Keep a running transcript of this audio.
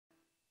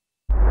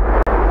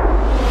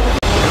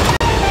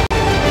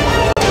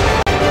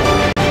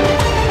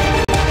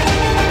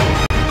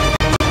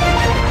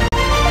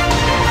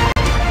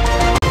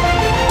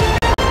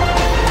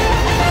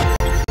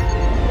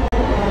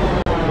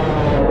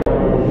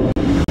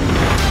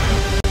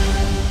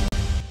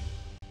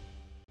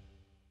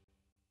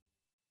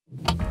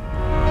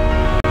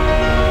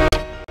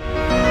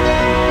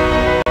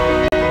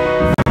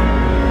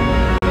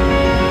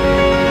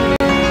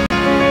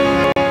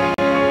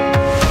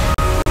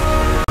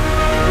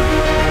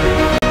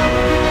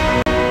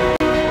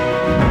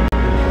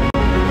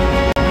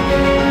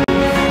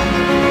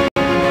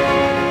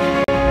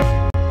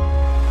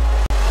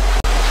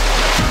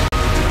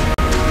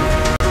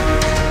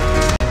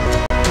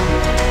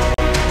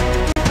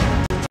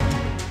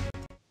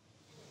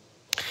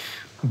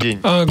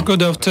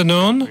Good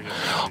afternoon.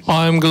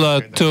 I'm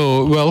glad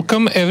to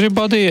welcome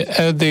everybody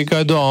at the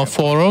Gaidar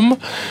Forum.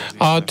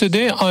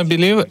 Today, I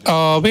believe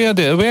we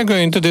are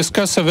going to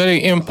discuss a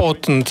very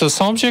important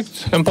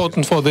subject,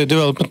 important for the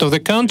development of the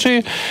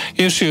country,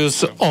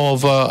 issues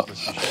of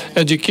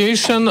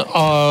education.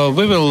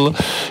 We'll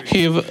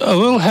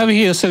have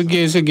here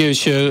Sergei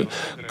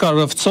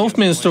Kravtsov,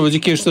 Minister of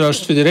Education of the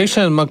Russian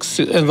Federation, and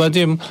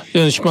Vadim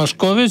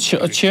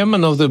Moshkovich,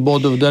 Chairman of the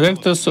Board of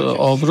Directors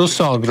of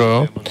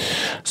Rusagro.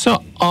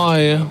 So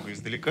I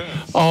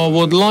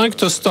would like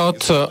to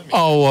start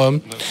our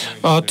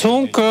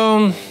talk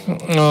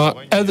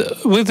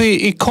with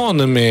the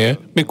economy,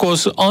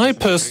 because I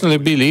personally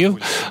believe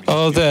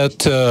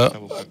that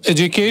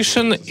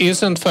education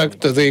is in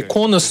fact the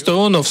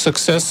cornerstone of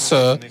success,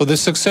 of the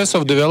success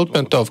of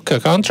development of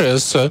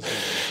countries.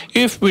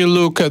 If we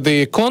look at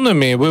the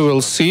economy, we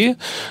will see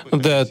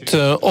that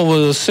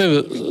over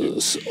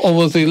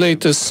the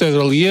latest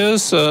several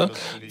years,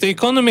 the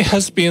economy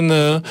has been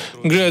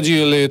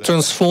gradually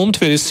transformed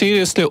very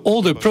seriously.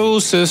 All the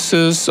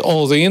processes,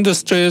 all the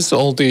industries,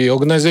 all the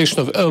organization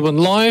of urban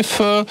life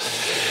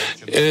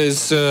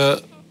is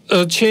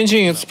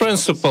changing its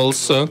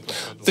principles.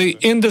 The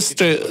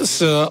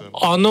industries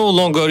are no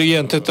longer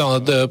oriented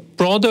on the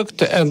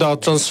product and are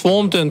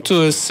transformed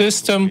into a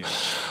system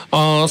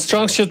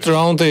structured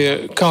around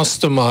the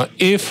customer.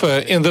 If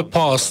in the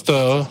past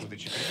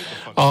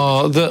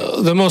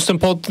the most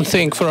important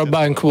thing for a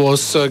bank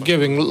was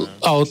giving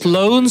out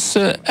loans,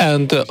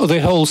 and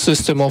the whole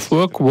system of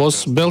work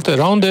was built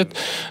around it.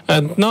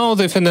 And now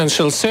the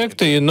financial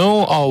sector,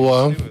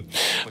 our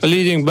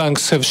leading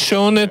banks have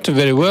shown it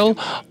very well,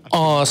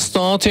 are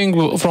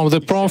starting from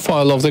the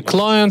profile of the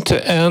client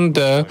and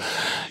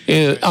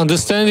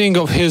understanding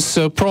of his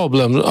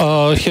problem,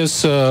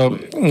 his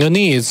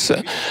needs.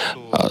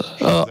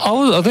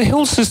 The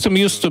whole system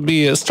used to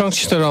be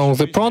structured around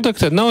the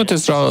product, and now it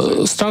is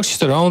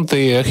structured around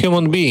the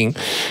human being.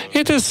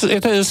 It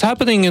is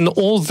happening in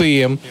all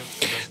the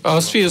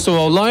spheres of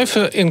our life,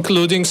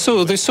 including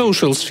the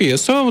social sphere.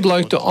 So I would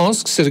like to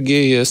ask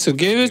Sergei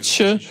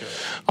Sergeyevich,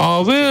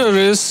 where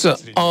is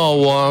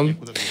our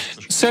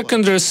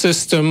secondary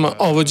system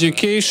of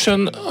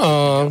education,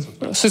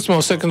 system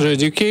of secondary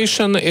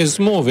education is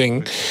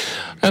moving,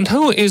 and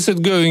how is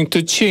it going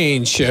to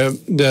change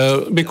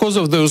because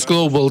of those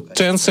global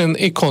trends in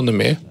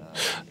economy?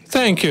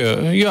 Thank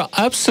you. You're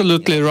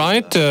absolutely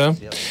right.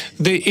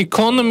 The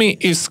economy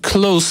is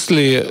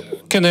closely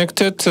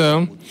connected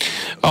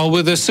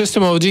with the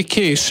system of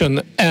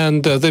education,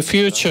 and the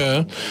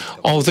future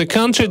of the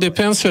country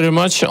depends very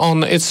much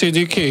on its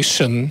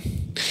education.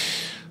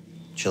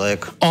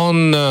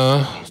 On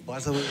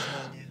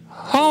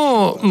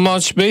how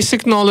much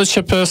basic knowledge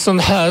a person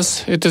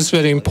has, it is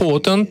very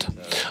important.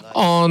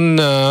 On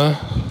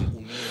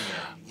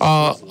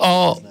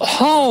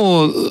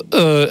how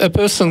a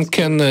person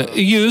can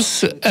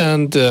use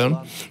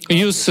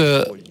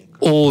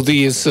all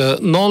these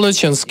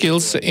knowledge and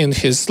skills in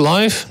his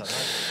life.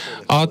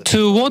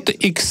 To what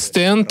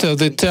extent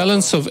the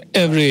talents of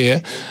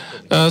every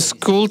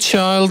school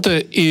child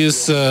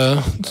is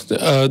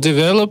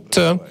developed.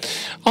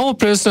 Our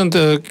president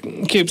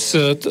keeps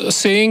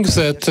saying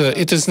that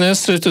it is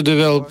necessary to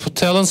develop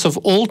talents of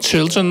all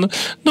children,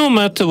 no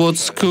matter what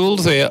school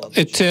they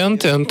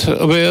attend and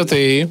where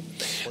they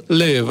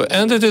live.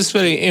 And it is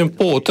very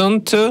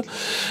important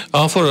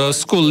for a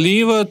school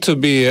leaver to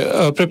be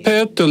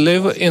prepared to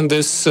live in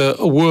this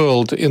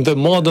world, in the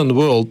modern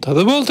world.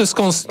 The world is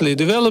constantly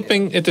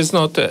developing. It is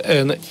not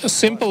a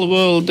simple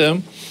world.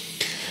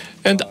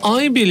 And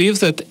I believe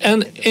that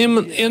an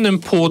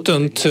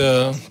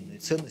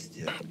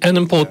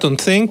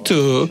important thing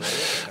to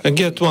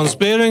get one's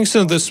bearings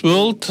in this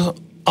world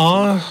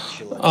are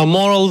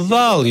moral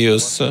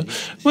values,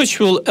 which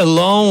will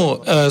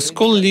allow a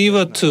school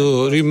leaver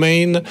to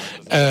remain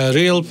a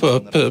real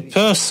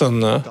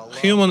person, a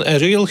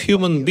real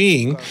human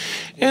being.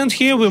 And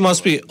here we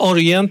must be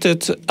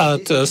oriented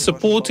at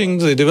supporting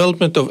the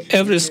development of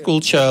every school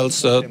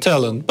child's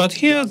talent. But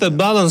here the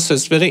balance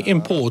is very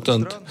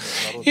important.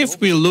 If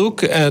we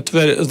look at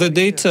the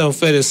data of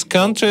various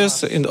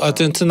countries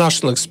at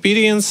international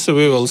experience,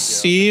 we will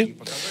see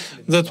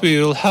that we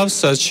will have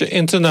such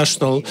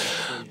international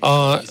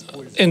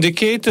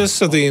indicators,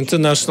 the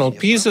international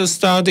PISA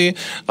study,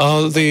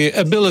 the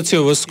ability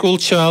of a school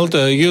child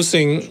to use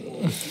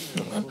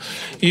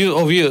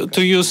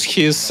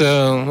his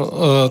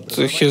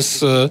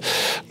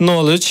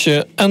knowledge,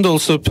 and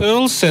also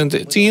pearls and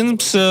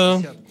teams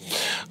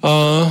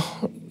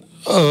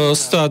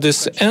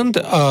studies. And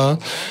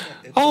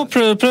our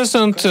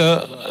president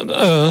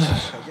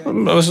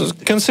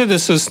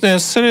considers it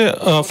necessary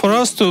for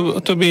us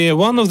to be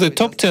one of the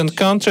top 10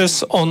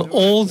 countries on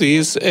all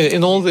these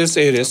in all these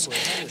areas.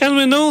 And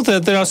we know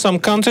that there are some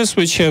countries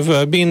which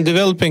have been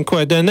developing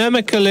quite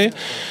dynamically.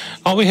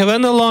 We have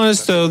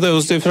analyzed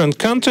those different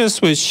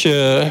countries which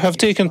have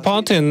taken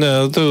part in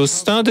those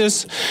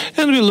studies,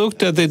 and we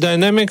looked at the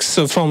dynamics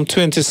from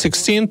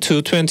 2016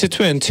 to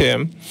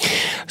 2020.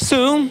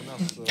 So,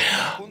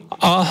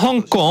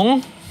 Hong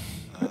Kong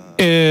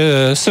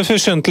a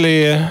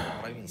sufficiently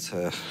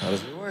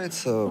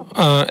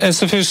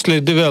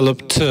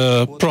developed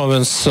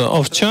province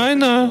of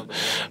China,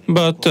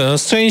 but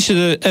strange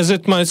as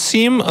it might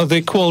seem,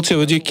 the quality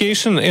of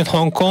education in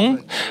Hong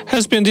Kong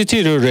has been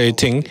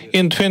deteriorating.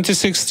 In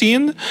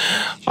 2016,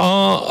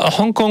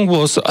 Hong Kong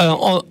was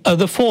at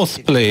the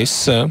 4th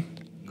place.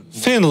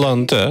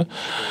 Finland.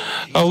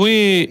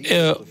 We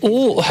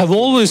all have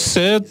always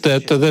said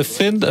that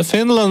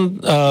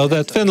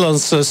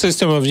Finland's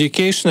system of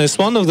education is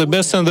one of the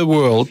best in the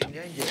world.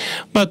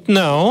 But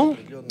now,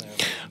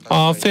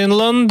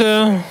 Finland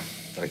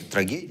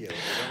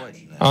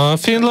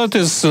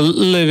is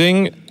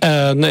living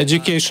an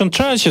education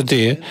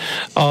tragedy.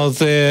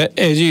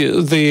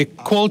 The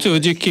quality of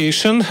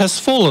education has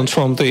fallen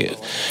from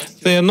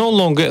they are no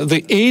longer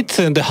the 8th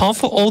and a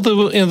half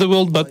in the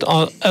world, but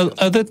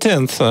at the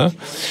 10th.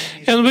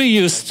 And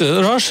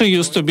Russia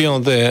used to be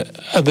on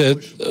at the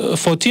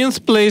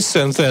 14th place,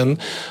 and then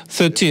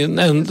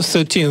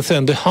 13th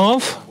and a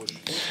half.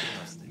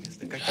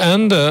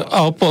 And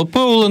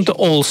Poland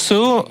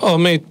also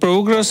made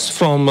progress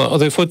from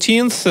the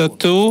 14th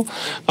to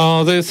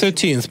the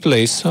 13th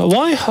place.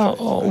 Why?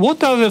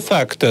 What are the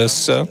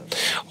factors?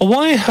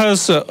 Why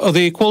has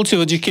the quality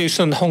of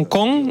education in Hong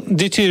Kong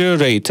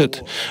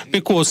deteriorated?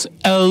 Because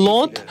a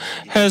lot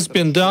has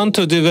been done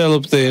to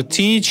develop the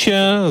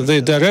teacher,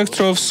 the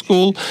director of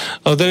school.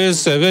 There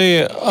is a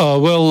very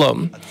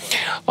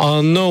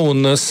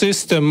known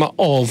system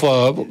of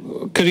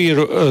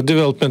career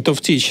development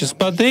of teachers,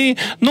 but they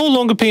no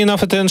longer pay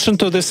enough attention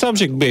to the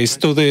subject base,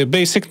 to the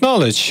basic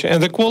knowledge, and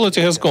the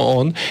quality has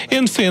gone.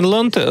 In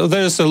Finland,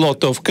 there's a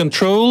lot of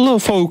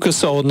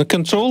focus on the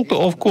control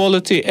of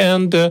quality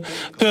and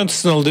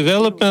personal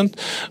development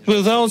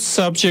without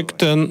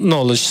subject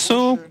knowledge.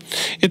 So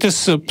it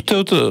is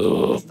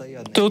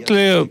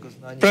totally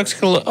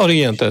practical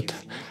oriented.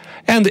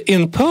 And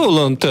in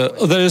Poland,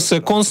 there is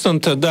a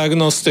constant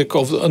diagnostic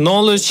of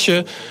knowledge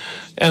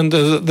and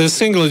the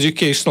single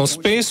educational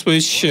space,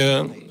 which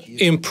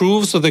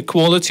improves the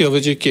quality of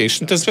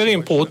education. It is very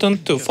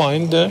important to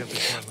find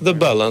the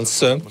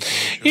balance.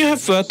 You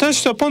have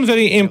touched upon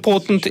very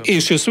important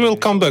issues. We'll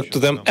come back to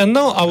them. And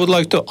now I would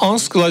like to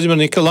ask Vladimir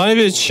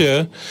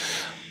Nikolaevich,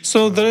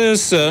 so there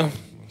is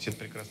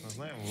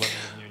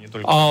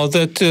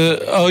that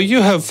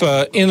you have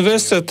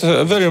invested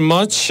very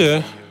much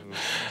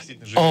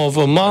of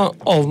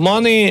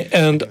money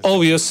and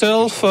of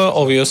yourself,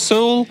 of your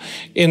soul,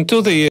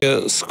 into the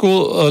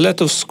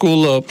Let of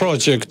School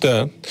project.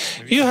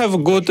 You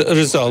have good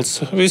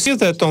results. We see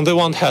that on the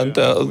one hand,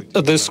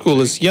 the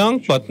school is young,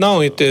 but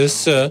now it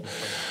is at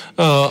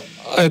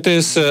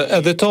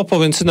the top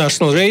of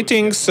international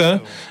ratings.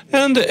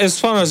 And as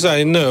far as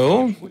I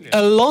know,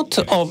 a lot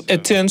of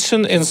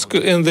attention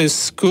in this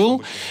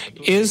school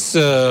is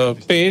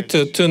paid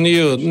to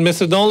new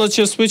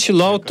methodologies which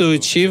allow to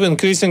achieve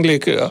increasingly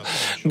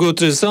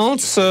good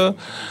results.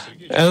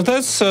 And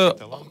that's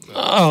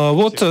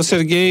what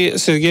Sergei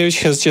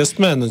Sergeyevich has just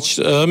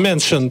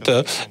mentioned,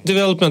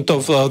 development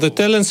of the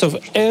talents of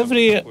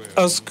every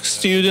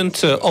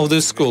student of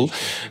the school.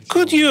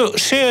 Could you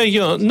share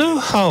your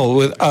know-how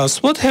with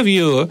us? What have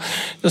you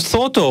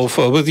thought of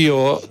with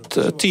your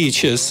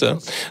teachers?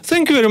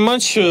 Thank you very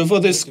much for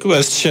this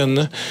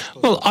question.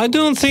 Well, I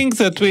don't think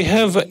that we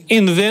have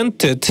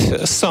invented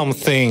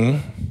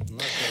something.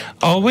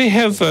 We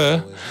have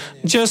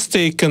just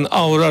taken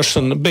our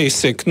Russian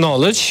basic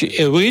knowledge,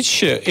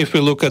 which, if we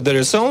look at the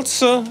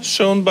results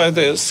shown by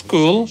the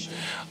school,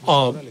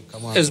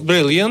 is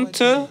brilliant.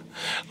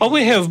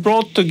 We have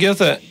brought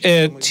together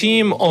a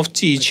team of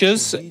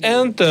teachers,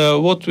 and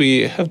what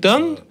we have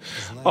done,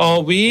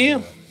 we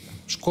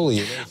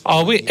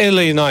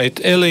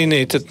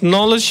alienated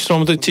knowledge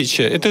from the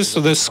teacher. It is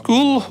the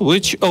school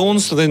which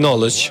owns the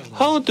knowledge.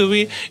 How do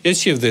we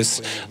achieve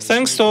this?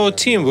 Thanks to our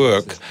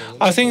teamwork.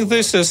 I think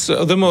this is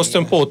the most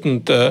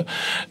important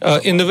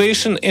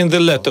innovation in the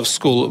Let of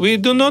School. We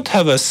do not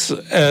have a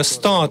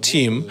star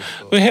team.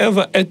 We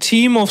have a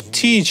team of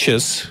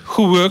teachers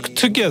who work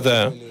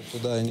together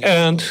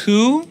and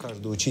who,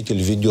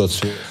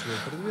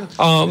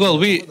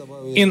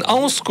 in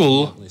our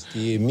school,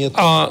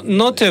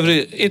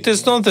 it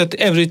is not that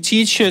every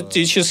teacher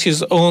teaches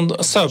his own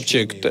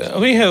subject.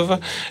 We have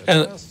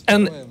an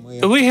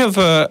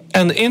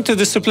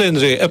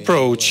interdisciplinary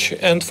approach,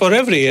 and for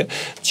every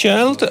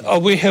child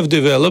we have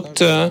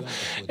developed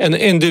an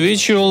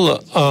individual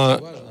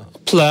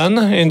plan,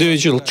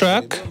 individual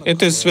track.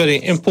 It is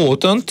very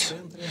important.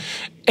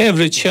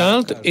 Every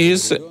child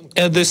is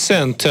at the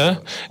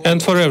center,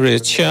 and for every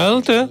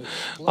child,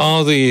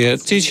 the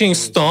teaching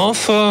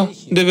staff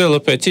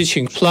develop a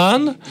teaching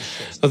plan.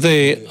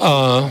 They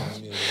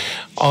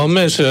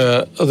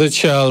measure the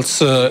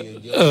child's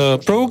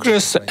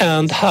progress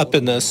and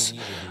happiness.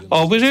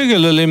 We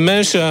regularly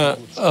measure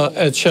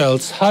a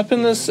child's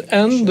happiness,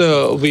 and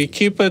we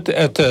keep it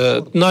at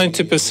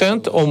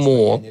 90% or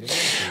more.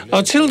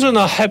 Our children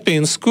are happy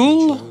in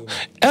school,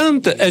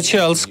 and a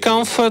child's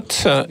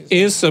comfort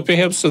is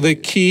perhaps the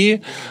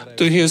key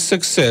to his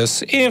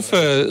success. If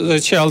the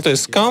child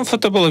is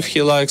comfortable, if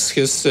he likes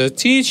his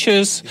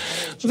teachers,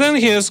 then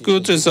he has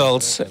good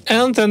results.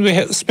 And then we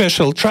have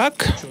special track,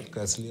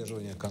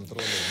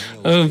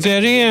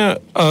 very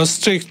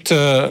strict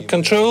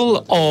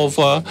control of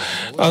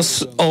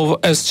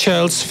a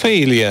child's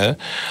failure.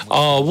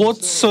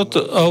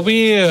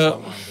 We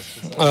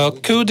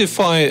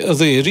codify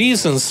the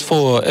reasons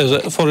for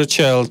a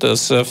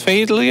child's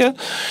failure,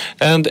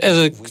 and as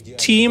a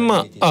team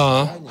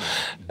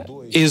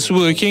is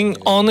working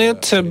on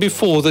it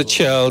before the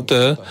child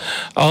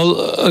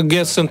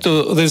gets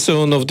into the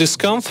zone of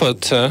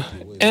discomfort.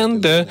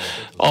 And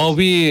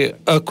we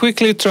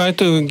quickly try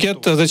to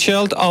get the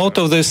child out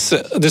of this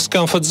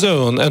discomfort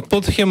zone and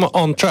put him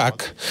on track.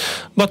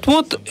 But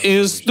what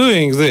is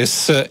doing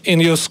this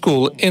in your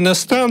school? In a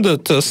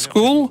standard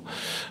school,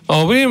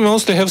 we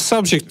mostly have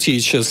subject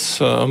teachers,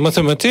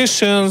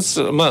 mathematicians,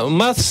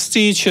 maths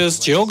teachers,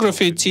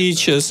 geography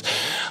teachers,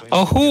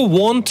 who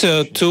want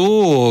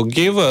to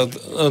give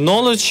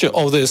knowledge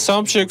of the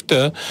subject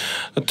to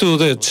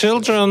the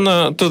children,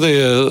 to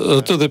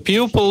the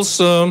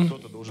pupils,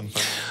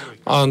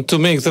 and to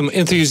make them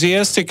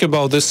enthusiastic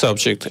about the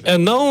subject.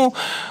 And now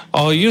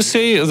you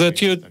say that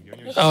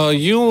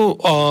you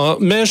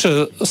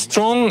measure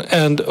strong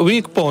and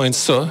weak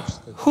points.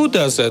 Who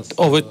does it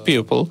of a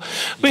pupil?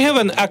 We have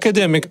an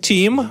academic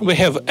team. We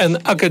have an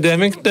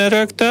academic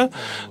director,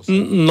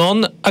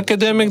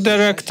 non-academic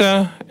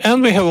director,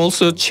 and we have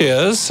also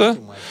chairs.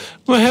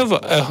 We have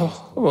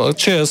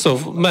chairs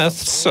of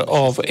maths,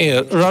 of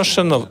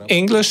Russian, of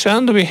English,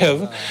 and we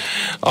have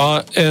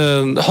a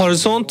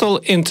horizontal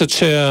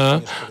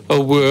interchair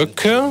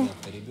work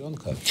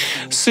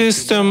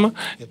system,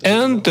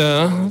 and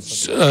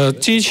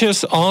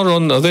teachers are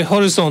on the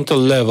horizontal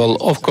level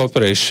of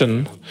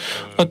cooperation.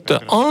 But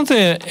are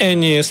there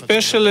any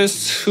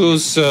specialists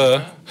whose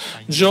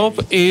job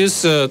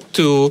is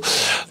to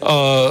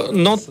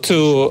not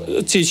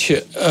to teach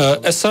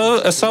a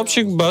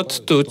subject,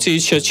 but to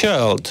teach a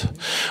child?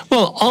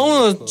 Well,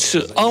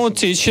 our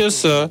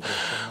teachers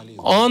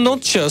are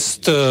not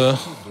just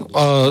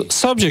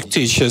subject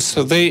teachers.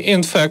 They,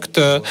 in fact,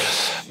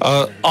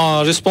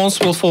 are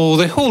responsible for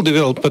the whole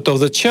development of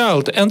the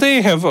child, and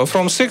they have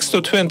from 6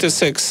 to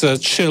 26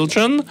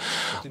 children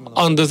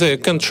under their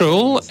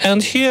control.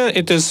 And here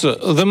it is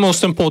the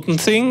most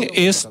important thing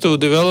is to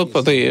develop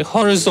the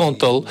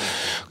horizontal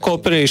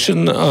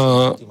cooperation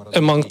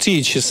among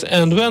teachers.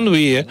 And when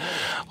we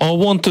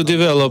want to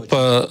develop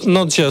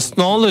not just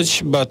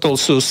knowledge but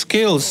also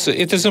skills,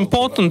 it is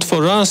important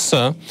for us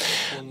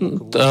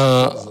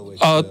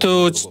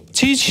to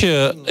teach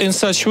in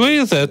such a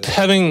way that,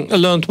 having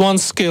learned one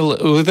skill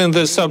within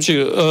the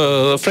subject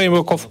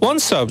framework of one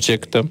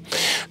subject,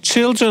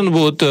 children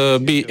would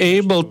be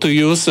able to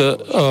use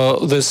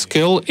the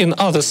skill in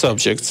other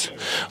subjects.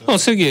 Well,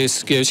 Sergei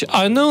Sergeyevich,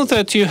 I know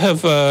that you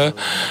have a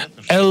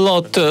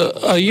lot.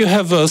 You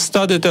have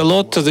studied a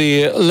lot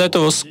the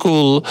Letovo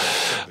school.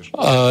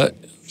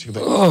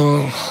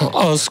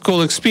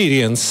 School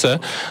experience.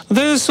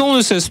 There is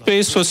always a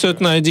space for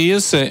certain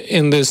ideas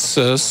in this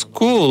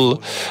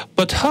school,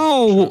 but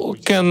how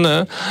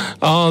can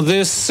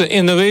this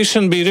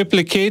innovation be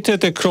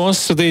replicated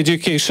across the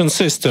education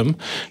system?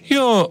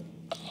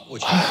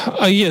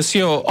 Yes,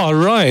 you are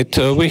right.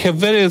 We have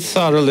very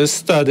thoroughly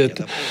studied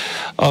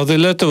the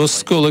Letovo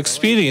school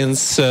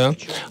experience.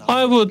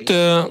 I would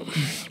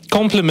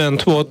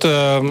complement what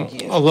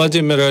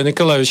Vladimir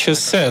Nikolaevich has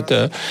said.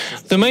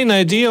 The main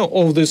idea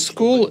of the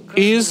school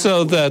is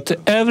that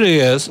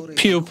every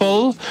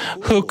pupil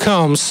who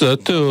comes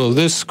to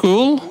this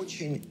school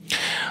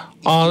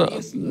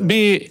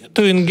be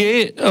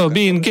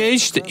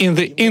engaged in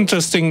the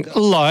interesting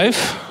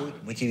life.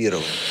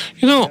 You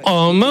know,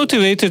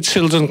 motivated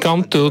children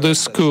come to the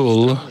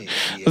school.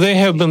 They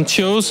have been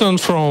chosen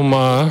from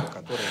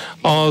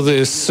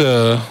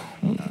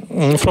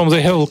from the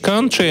whole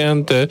country,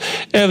 and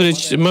every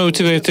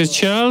motivated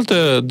child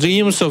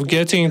dreams of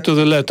getting to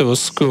the Letovo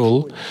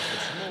school.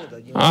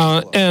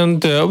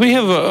 And we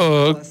have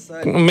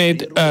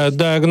made a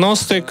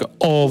diagnostic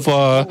of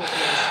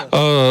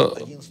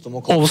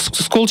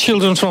school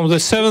children from the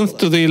 7th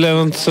to the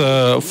 11th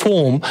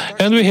form,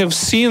 and we have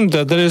seen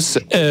that there is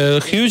a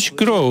huge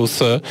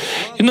growth.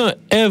 You know,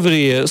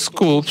 every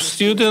school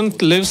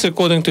student lives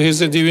according to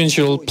his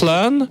individual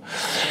plan,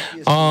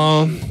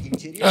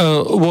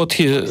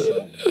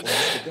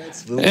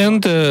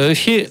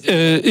 he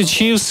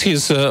achieves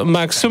his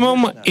maximum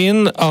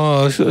in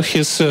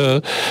his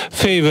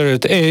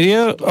favorite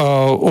area,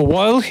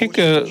 while he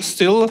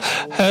still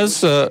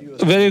has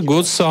very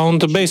good,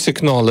 sound,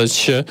 basic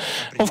knowledge.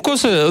 Of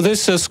course,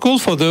 this is a school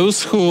for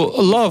those who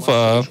love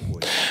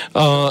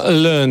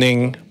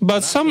learning,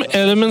 but some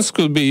elements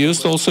could be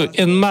used also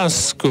in mass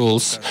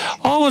schools.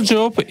 Our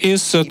job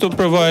is to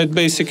provide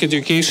basic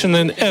education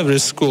in every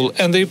school,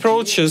 and the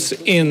approaches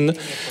in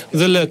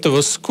the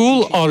Letovo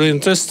school are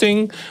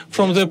interesting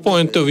from the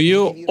point of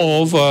view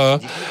of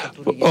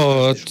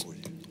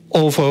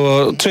of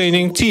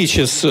training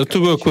teachers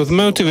to work with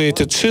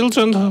motivated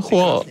children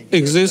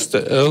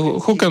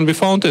who can be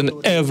found in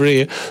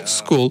every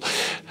school.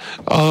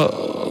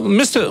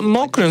 Mr.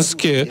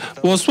 Mokrensky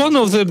was one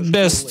of the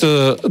best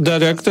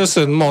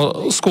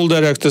school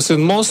directors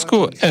in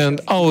Moscow,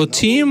 and our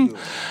team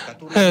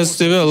is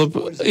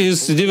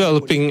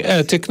developing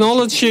a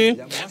technology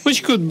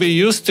which could be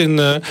used in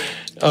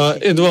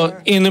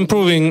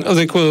improving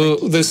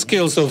the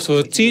skills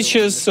of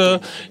teachers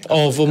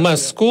of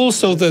mass schools,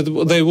 so that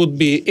they would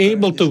be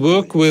able to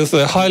work with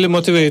highly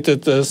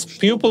motivated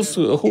pupils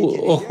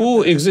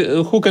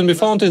who can be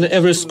found in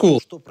every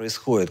school.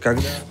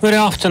 Very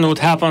often what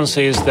happens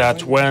is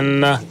that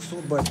when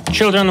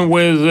children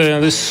with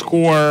the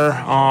score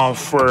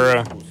of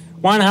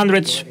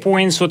 100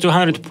 points or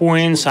 200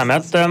 points, I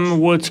met them,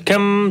 would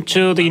come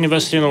to the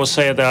university and would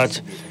say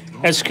that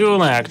at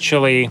school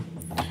actually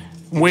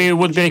we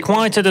would be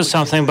required to do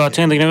something, but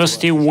in the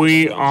university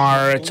we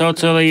are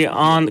totally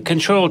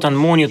uncontrolled and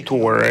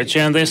monitored,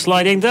 and they're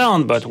sliding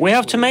down, but we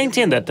have to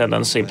maintain that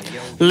tendency.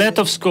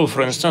 Letov School,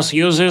 for instance,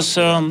 uses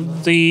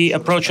the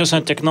approaches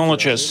and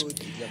technologies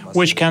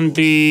which can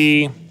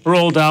be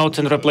rolled out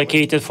and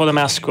replicated for the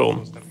mass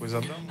school. I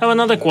have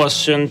another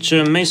question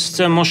to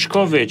Mr.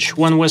 Moshkovich.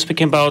 When we're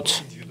speaking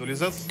about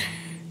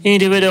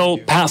individual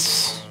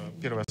paths,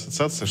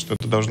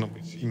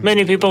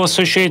 many people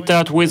associate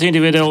that with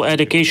individual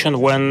education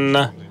when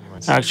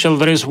actually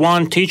there is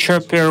one teacher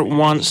per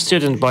one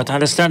student, but I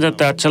understand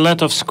that a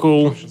lot of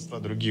school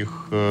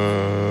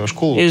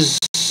is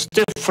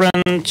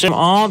different from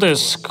other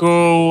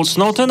schools,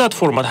 not in that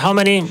format. How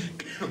many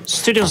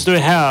students do you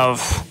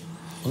have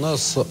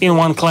in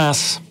one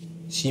class?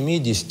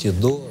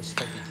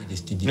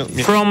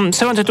 From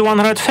 70 to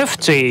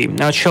 150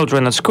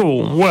 children at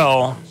school.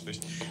 Well,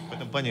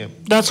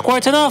 that's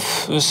quite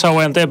enough. So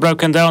when they're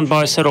broken down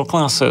by several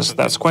classes,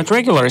 that's quite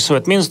regular. So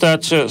it means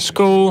that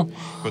school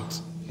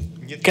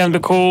can be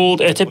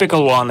called a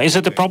typical one. Is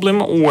it a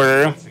problem,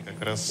 or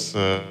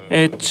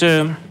it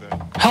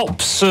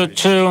helps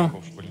to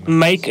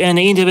make an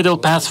individual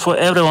path for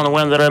everyone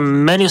when there are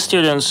many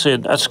students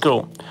at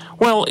school?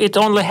 Well, it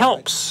only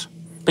helps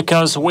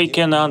because we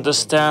can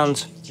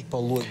understand,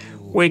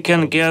 we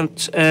can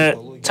get a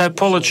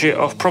typology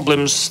of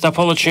problems,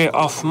 typology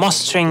of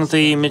mastering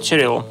the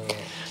material,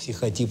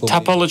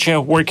 typology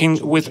of working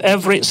with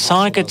every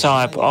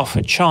psychotype of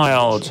a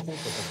child.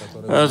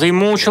 The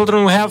more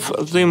children we have,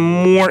 the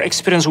more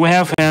experience we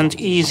have, and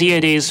easier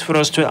it is for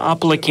us to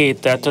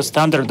applicate that, to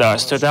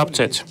standardize, to adapt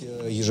it.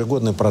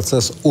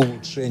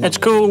 At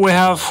school, we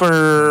have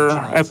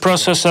a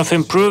process of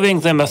improving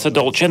the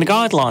methodology and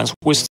guidelines.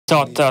 We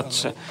start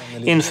that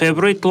in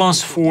February. It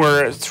lasts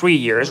for 3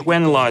 years. We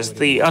analyze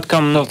the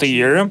outcome of the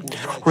year,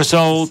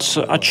 results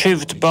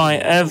achieved by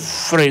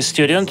every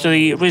student,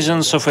 the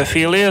reasons of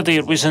failure,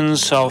 the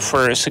reasons of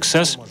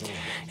success,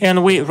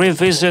 and we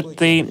revisit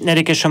the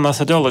education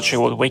methodology,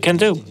 what we can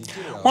do.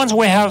 Once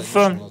we have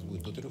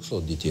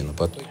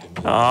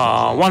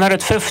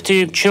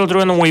 150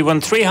 children or even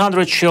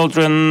 300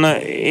 children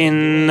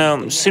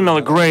in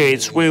similar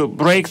grades, we'll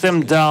break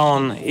them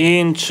down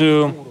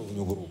into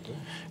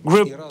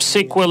groups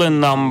equal in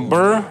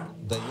number,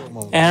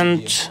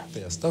 and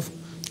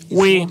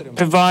we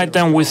provide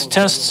them with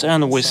tests,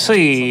 and we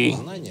see,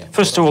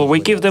 first of all, we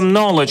give them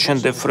knowledge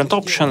and different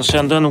options,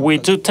 and then we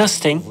do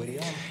testing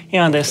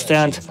and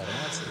understand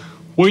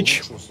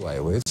which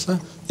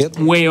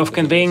way of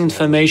conveying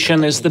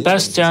information is the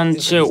best, and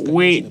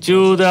we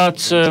do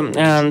that,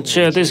 and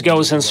this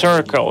goes in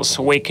circles.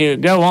 We can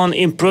go on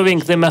improving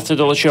the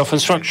methodology of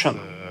instruction.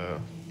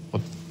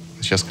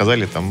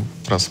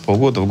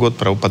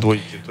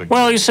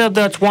 Well, you said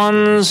that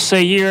once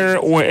a year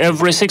or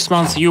every 6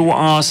 months you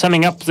are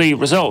summing up the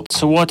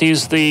results. What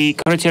is the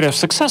criteria of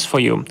success for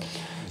you?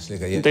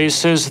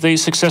 This is the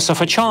success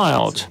of a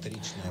child.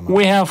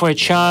 We have a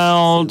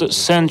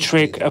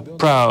child-centric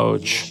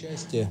approach.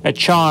 A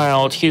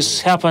child,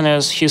 his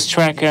happiness, his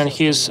track, and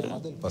his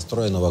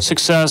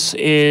success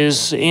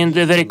is in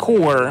the very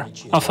core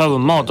of our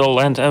model,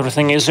 and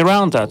everything is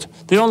around that.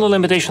 The only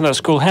limitation that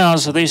school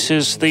has, this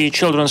is the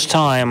children's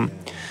time.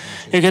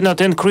 You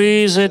cannot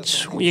increase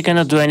it, you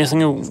cannot do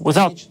anything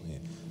without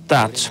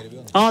that.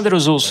 Other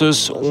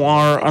resources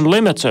are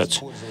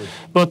unlimited,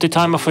 but the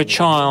time of a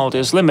child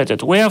is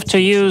limited. We have to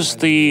use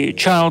the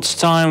child's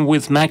time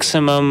with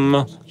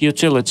maximum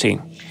utility.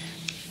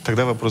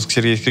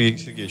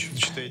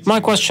 My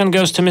question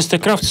goes to Mr.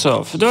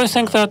 Kravtsov. Do you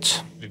think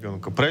that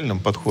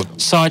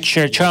such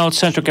a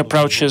child-centric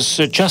approach is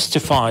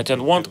justified,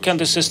 and what can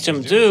the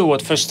system do,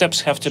 what first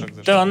steps have to be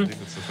done,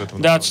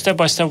 that step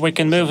by step we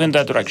can move in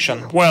that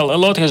direction? Well, a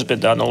lot has been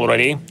done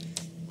already.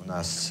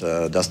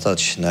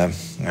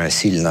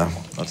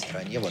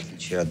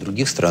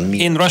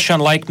 In Russia,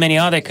 unlike many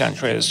other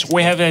countries,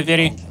 we have a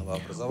very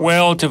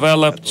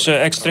well-developed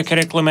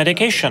extracurricular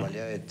education,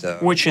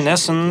 which in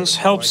essence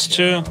helps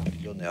to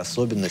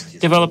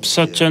develop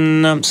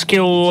certain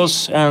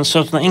skills and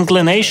certain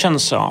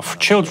inclinations of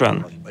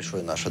children.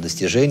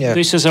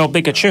 This is our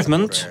big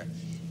achievement,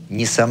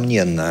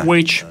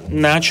 which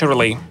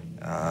naturally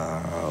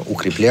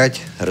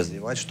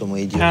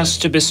has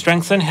to be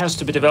strengthened, has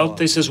to be developed.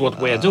 This is what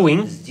we are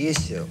doing.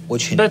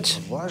 But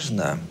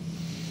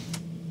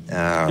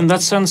in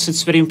that sense,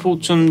 it's very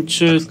important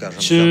to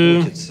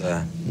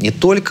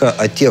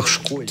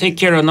take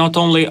care not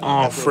only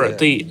of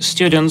the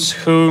students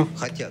who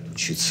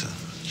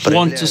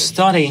want to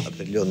study,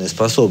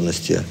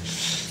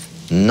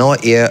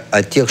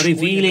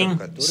 revealing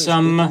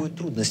some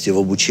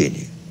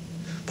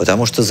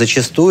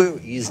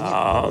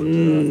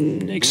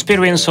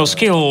experience or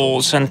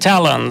skills and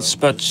talents,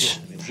 but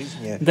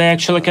they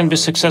actually can be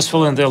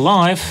successful in their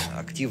life,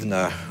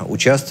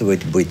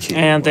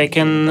 and they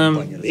can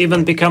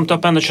even become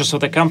top managers of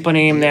the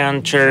company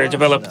and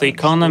develop the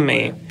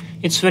economy.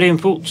 It's very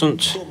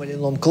important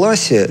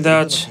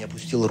that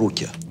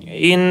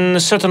in a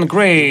certain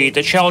grade,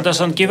 the child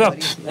doesn't give up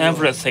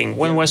everything.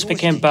 When we're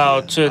speaking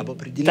about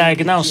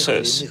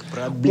diagnosis,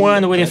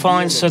 when we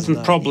define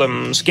certain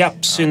problems,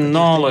 gaps in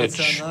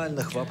knowledge,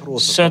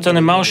 certain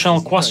emotional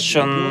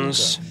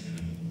questions,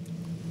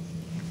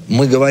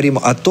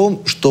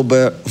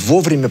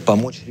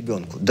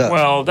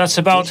 well, that's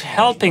about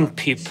helping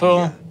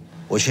people.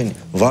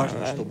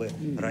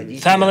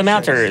 Family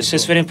matters.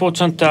 It's very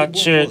important that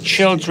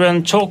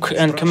children talk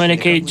and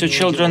communicate to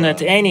children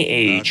at any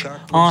age,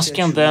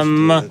 asking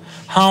them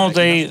how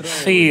they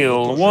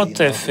feel, what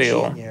they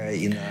feel,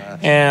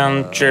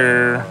 and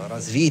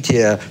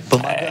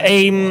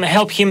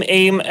help him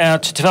aim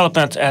at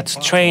development, at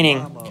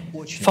training.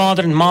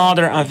 Father and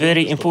mother are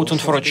very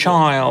important for a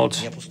child.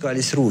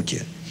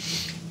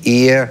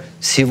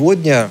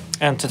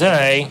 And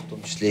today,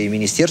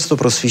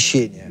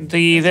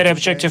 the very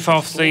objective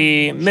of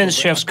the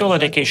Ministry of School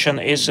Education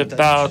is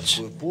about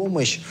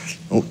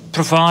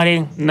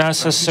providing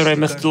necessary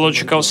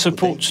methodological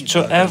support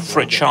to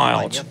every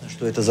child.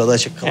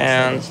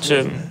 And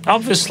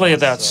obviously,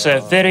 that's a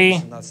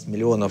very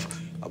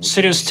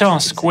serious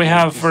task. We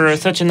have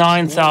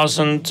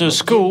 39,000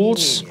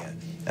 schools,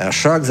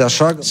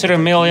 0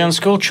 million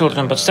school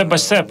children, but step by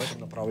step,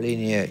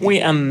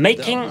 we are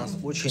making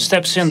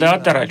steps in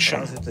that direction.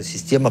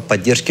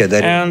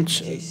 And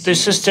the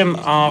system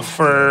of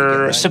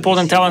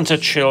supporting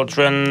talented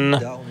children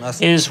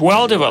is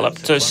well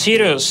developed.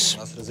 Serials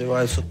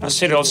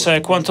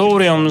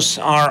quantoriums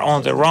are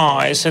on the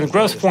rise, and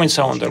growth points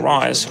are on the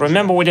rise.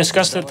 Remember, we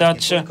discussed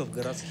that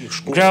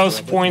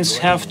growth points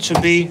have to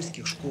be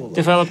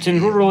developed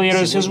in rural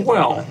areas as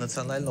well.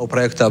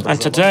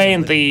 And today,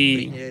 in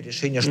the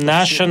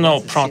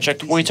national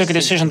project, we took a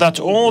decision that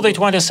all the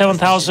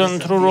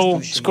 27,000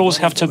 rural schools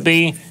have to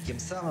be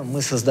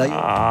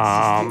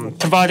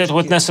provided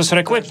with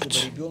necessary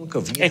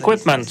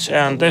equipment,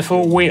 and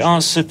therefore we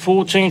are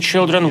supporting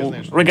children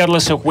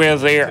regardless of where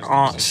they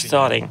are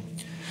studying.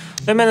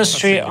 The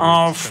Ministry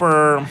of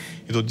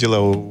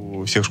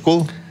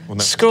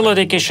School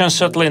Education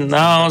certainly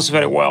knows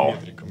very well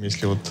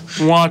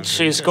what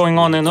is going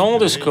on in all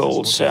the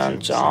schools,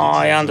 and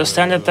I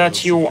understand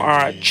that you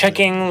are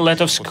checking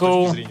Let of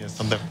School,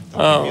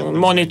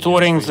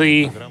 monitoring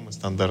the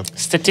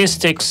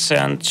statistics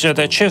and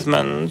the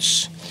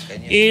achievements.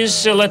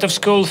 Is Let of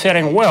School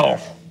faring well?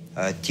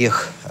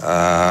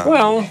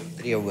 Well,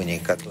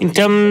 in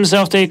terms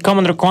of the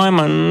common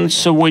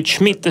requirements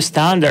which meet the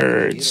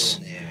standards,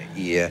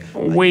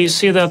 we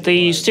see that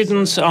the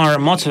students are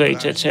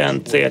motivated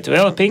and they are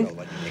developing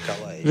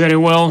very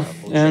well.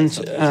 And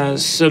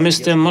as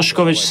Mr.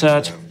 Moshkovich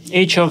said,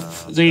 each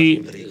of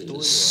the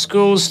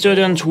school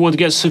students would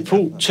get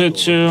support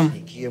to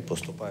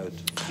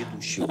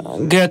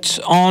get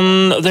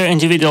on their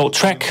individual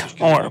track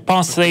or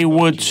path. They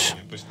would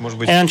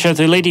enter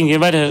the leading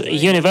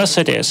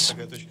universities,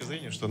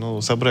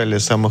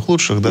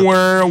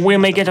 where we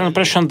may get an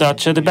impression that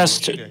the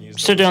best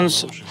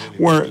students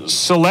were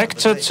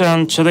selected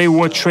and they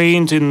were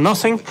trained in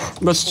nothing,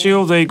 but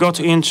still they got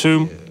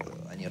into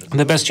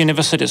the best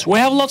universities. We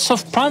have lots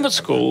of private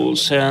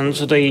schools, and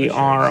they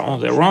are on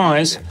the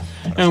rise.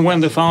 And when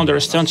the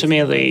founders turn to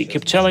me, they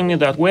keep telling me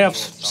that we have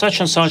such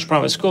and such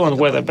private school and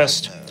we're the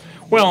best.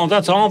 Well,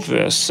 that's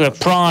obvious.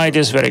 Pride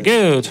is very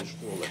good.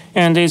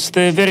 And it's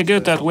very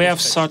good that we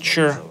have such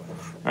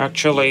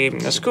actually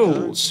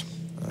schools.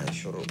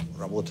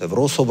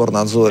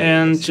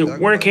 And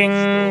working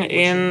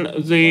in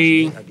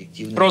the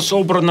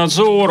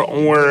Rosobrnadzor,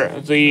 or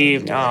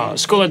the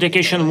school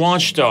education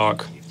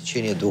watchdog,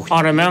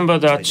 I remember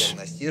that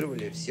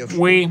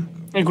we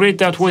agreed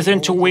that within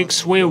 2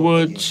 weeks we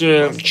would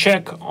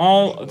check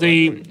all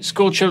the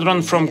school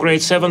children from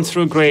grade 7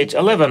 through grade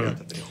 11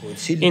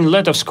 in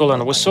Let of School,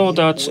 and we saw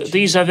that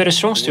these are very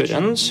strong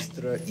students,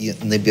 that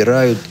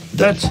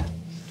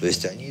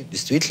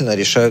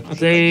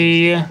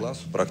they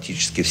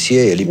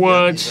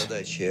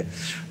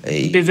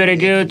would be very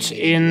good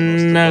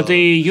in the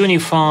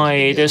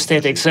unified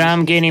state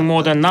exam, gaining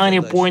more than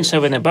 90 points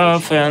and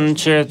above, and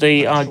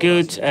they are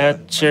good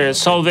at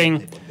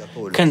solving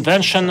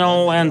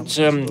conventional and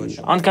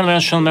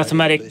unconventional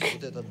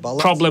mathematic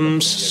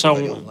problems. So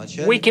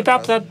we keep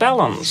up that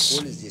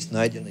balance.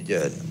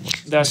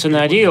 That's an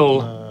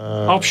ideal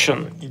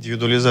option.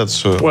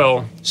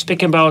 Well,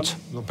 speaking about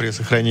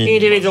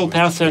individual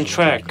path and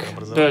track,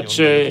 but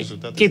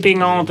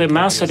keeping on the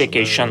mass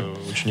education,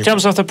 in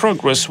terms of the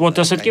progress, what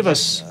does it give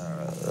us?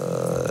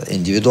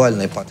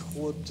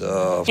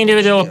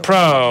 Individual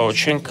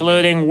approach,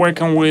 including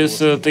working with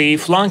the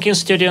flunking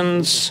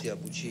students,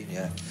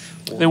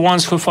 the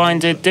ones who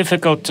find it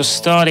difficult to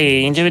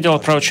study. Individual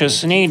approach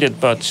is needed,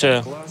 but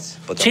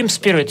team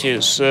spirit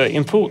is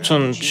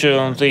important.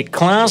 The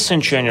class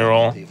in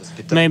general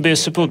may be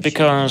support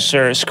because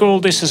school,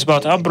 this is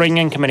about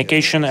upbringing,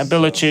 communication,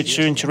 ability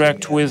to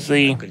interact with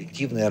the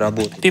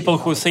people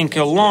who think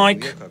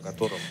alike.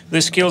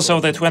 The skills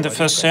of the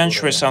 21st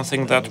century,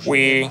 something that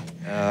we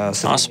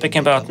are speaking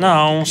about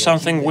now,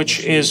 something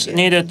which is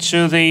needed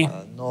to the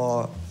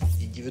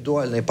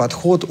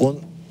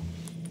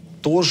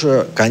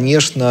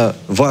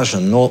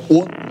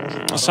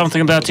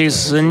something that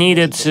is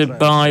needed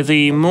by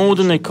the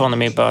modern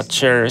economy, but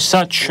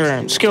such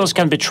skills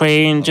can be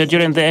trained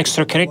during the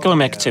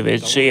extracurricular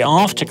activity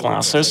after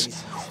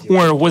classes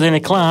or within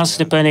a class,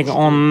 depending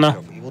on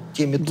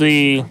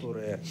the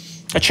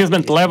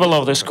achievement level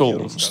of the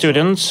school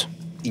students.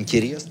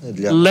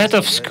 Let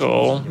of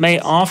school may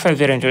offer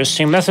very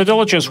interesting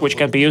methodologies which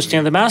can be used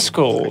in the mass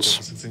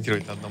schools.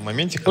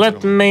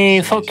 Let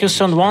me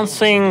focus on one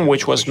thing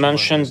which was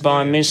mentioned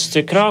by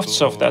Mr.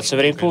 Kravtsov. That's a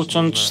very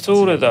important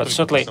story. That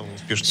certainly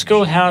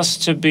school has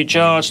to be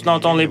judged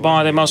not only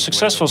by the most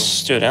successful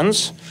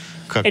students.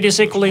 It is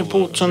equally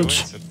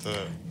important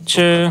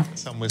to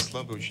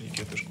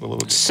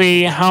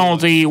see how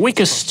the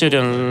weakest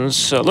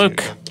students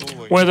look,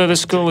 whether the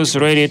school is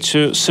ready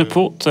to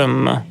support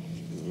them.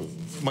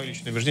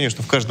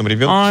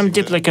 I'm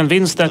deeply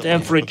convinced that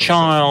every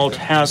child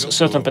has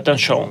certain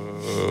potential.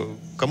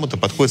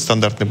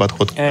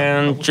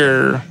 And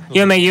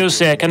you may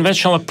use a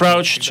conventional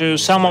approach to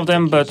some of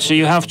them, but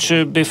you have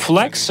to be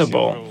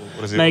flexible,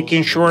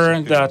 making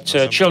sure that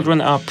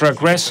children are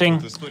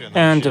progressing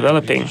and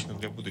developing.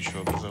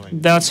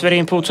 That's very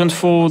important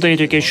for the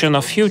education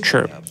of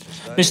future.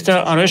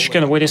 Mr.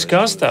 Oreshkin, we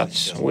discussed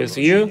that with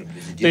you.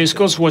 The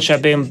schools which are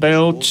being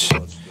built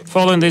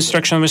following the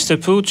instruction of Mr.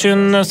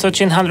 Putin,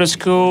 1,300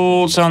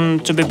 schools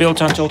to be built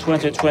until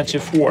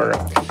 2024.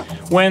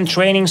 When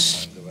training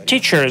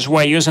teachers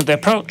were using the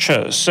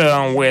approaches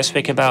we're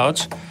speaking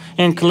about,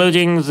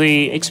 including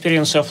the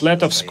experience of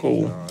Letov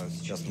school,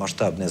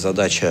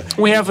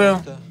 we have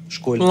a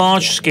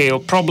large-scale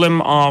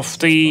problem of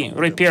the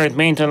repair and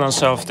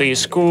maintenance of the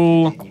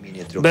school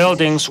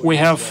buildings. We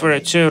have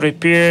to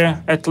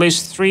repair at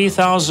least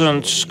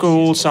 3,000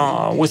 schools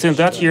within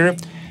that year,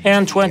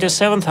 and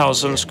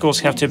 27,000 schools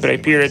have to be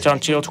repaired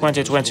until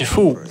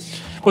 2024.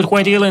 But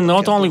we're dealing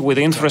not only with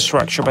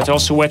infrastructure, but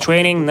also we're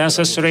training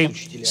necessary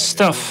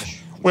staff.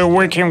 We're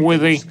working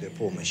with the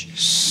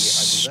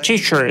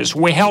teachers.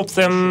 We help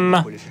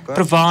them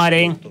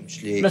providing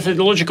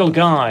methodological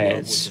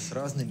guides.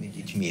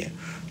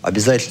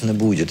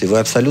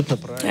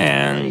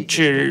 And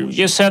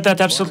you said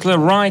that absolutely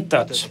right,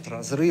 that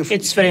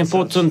it's very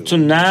important to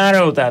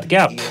narrow that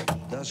gap.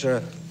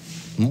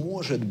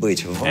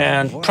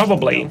 And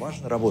probably,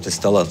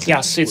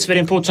 yes, it's very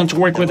important to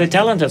work with the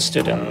talented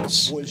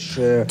students,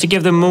 to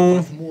give them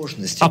more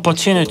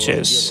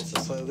opportunities.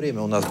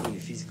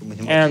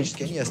 And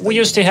we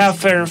used to have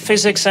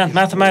physics and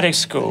mathematics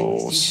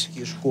schools,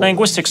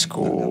 linguistic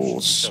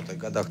schools,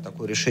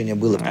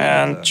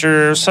 and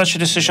such a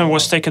decision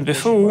was taken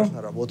before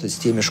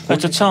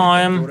at the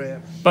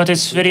time, but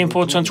it's very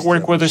important to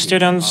work with the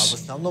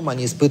students, to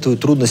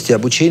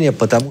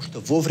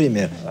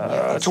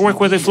work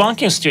with the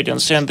flunking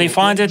students, and they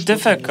find it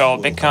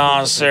difficult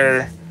because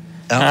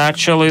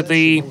actually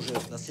the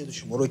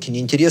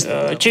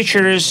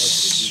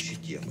teachers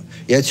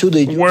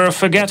were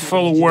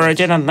forgetful, or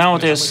didn't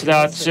notice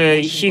that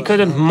he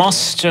couldn't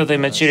master the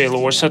material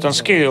or certain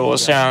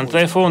skills, and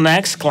therefore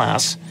next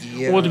class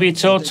would be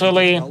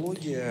totally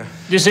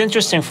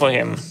disinteresting for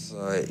him.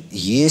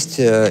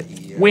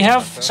 We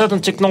have certain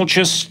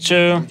technologies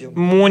to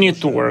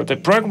monitor the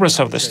progress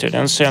of the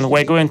students, and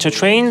we're going to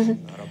train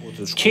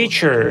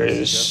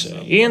teachers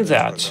in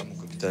that.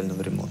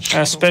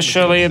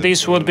 Especially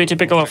this would be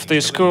typical of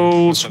the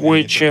schools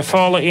which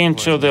fall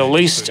into the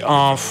list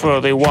of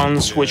the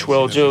ones which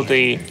will do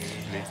the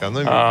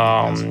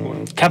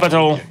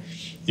capital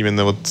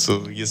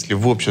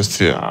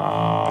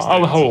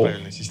overhaul.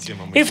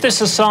 If the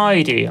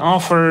society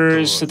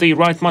offers the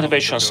right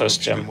motivation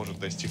system,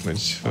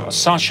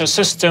 such a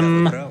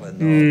system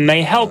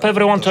may help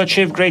everyone to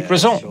achieve great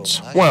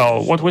results.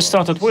 Well, what we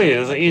started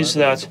with is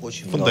that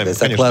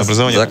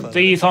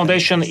the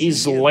foundation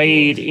is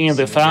laid in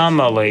the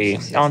family.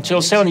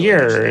 Until 7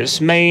 years,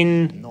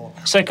 main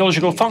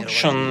psychological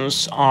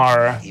functions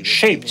are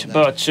shaped,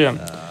 but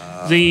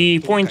the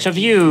point of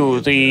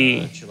view,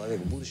 the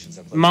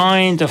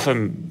mind of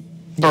a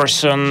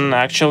person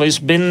actually has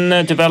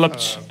been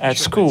developed at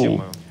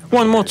school.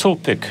 One more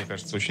topic,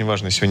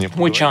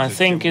 which I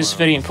think is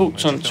very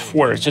important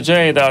for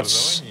today,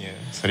 that's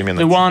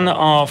the one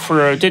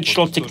for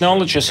digital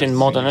technologies in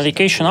modern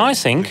education, I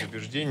think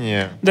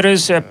there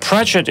is a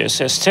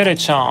prejudice, a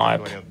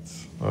stereotype.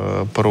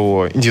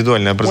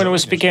 When we're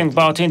speaking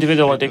about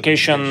individual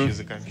education,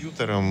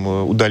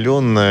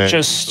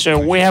 just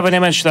we have an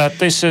image that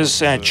this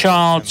is a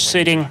child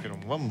sitting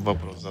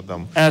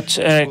at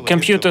a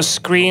computer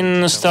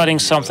screen studying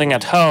something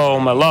at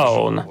home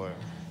alone,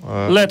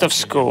 let of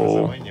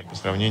school.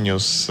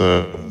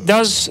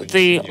 Does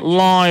the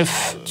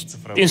live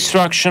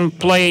instruction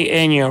play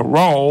any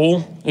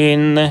role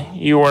in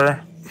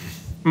your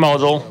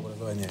model?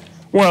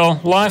 Well,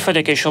 live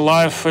education,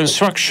 live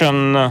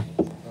instruction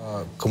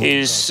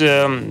is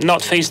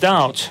not phased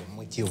out.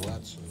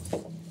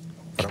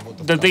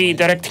 The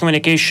direct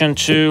communication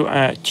to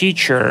a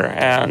teacher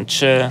and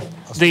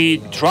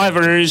the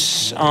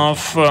drivers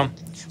of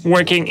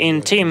working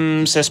in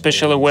teams,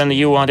 especially when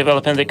you are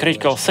developing the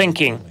critical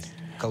thinking,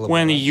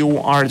 when you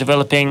are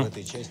developing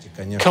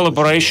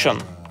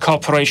collaboration,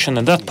 cooperation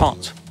in that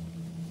part.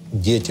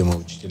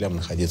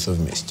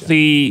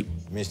 The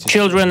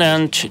children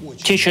and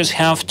teachers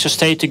have to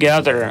stay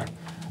together.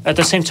 At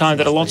the same time,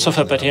 there are lots of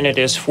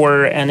opportunities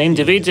for an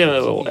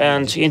individual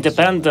and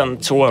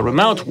independent or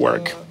remote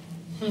work.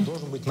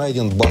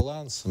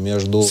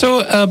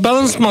 So a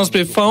balance must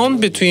be found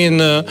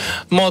between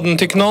modern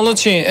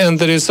technology and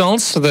the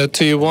results that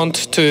you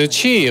want to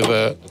achieve.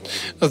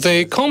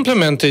 They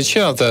complement each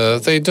other.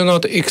 They do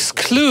not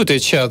exclude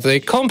each other. They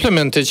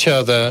complement each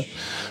other.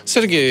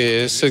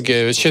 Sergei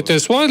Sergeyevich, it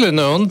is widely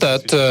known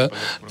that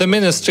the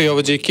Ministry of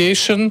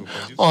Education,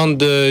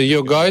 under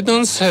your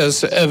guidance,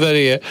 has a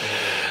very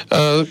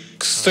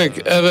strict,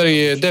 a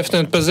very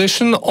definite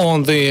position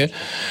on the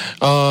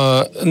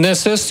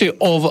necessity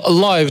of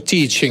live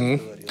teaching.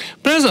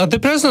 The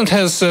President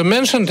has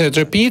mentioned it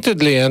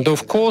repeatedly, and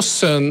of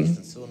course,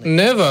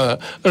 never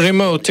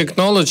remote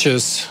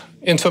technologies,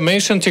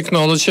 information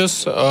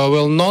technologies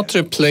will not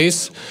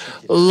replace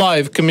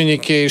live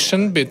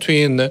communication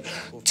between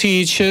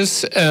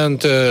teachers and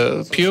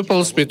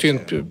pupils, between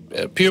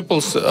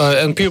pupils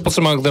and pupils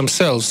among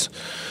themselves.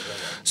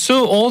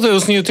 So all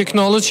those new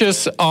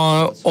technologies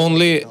are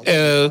only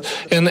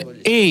an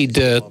aid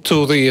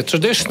to the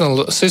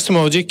traditional system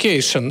of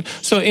education.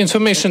 So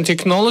information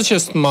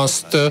technologies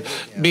must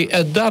be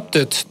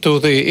adapted to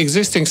the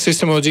existing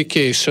system of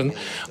education.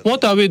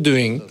 What are we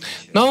doing?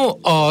 Now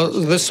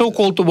the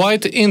so-called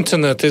white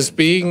internet is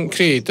being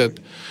created.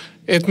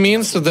 It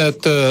means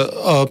that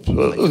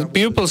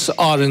pupils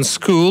are in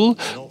school,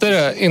 they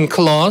are in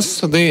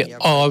class, they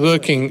are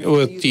working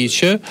with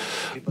teacher,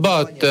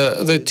 but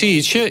the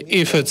teacher,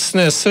 if it's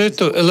necessary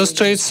to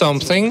illustrate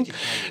something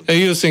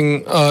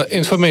using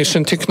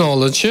information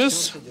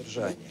technologies,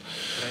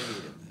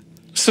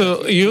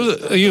 so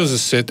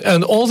uses it,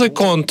 and all the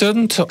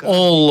content,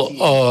 all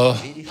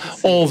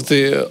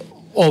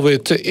of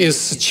it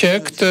is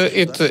checked,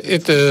 it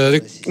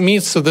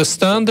meets the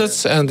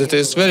standards, and it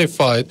is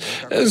verified.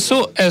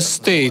 So a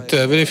state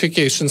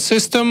verification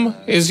system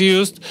is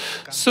used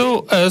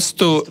so as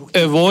to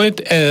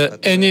avoid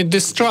any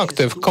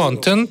destructive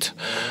content,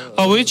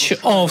 which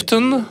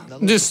often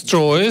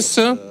destroys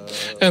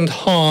and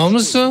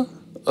harms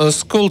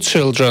school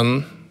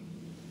children.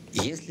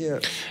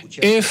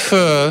 If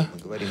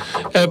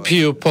a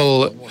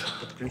pupil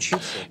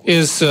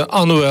is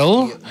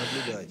unwell,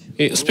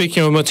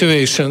 speaking of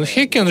motivation,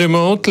 he can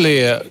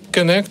remotely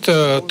connect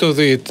to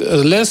the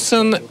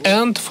lesson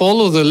and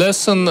follow the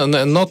lesson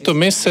and not to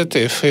miss it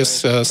if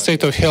his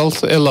state of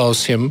health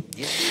allows him.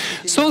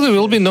 So there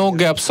will be no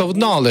gaps of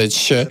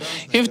knowledge.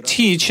 If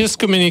teachers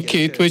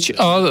communicate with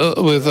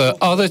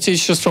other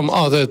teachers from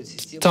other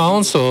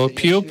towns, or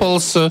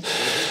pupils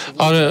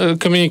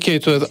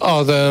communicate with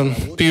other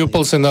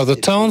pupils in other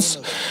towns,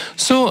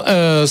 so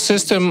a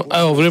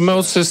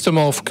remote system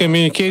of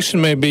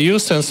communication may be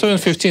used, and so in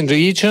 15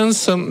 regions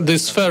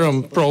this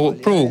FERM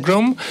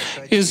program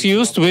is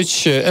used,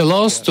 which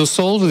allows to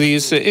solve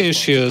these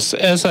issues,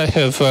 as I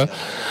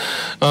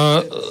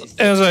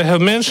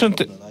have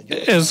mentioned,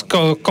 as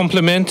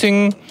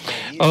complementing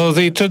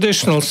the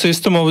traditional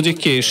system of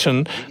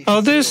education.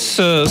 This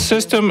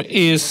system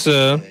is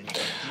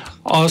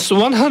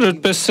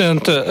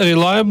 100%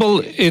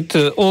 reliable.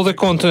 All the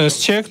content is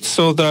checked,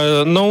 so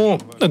there are no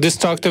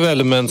destructive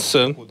elements.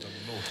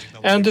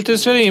 And it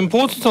is very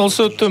important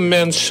also to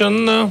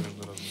mention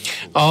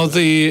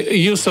the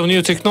use of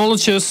new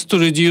technologies to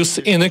reduce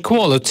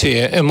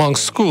inequality among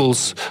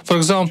schools. For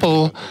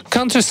example,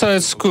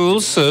 countryside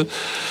schools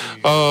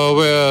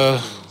were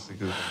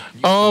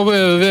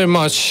very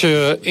much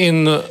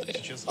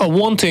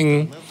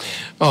wanting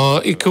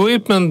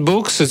equipment,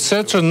 books,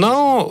 etc.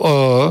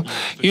 Now,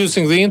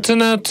 using the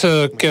internet,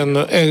 can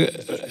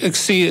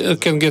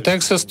get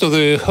access to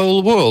the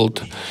whole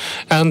world,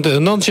 and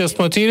not just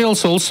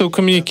materials, also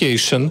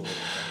communication.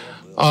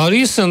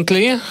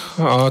 Recently,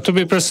 to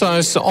be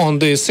precise, on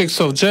the 6th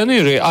of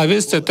January, I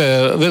visited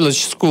a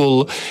village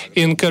school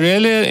in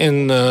Karelia,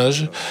 in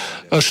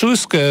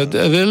Shuiska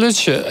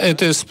village.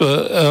 It is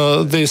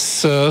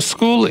this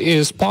school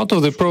is part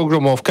of the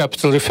program of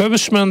capital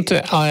refurbishment,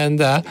 and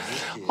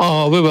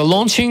we were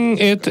launching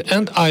it,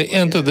 and I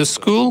entered the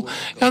school,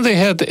 and they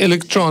had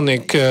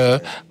electronic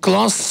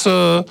class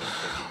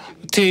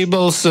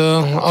tables,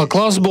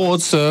 class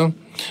boards.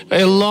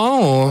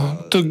 Allow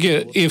to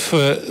get, if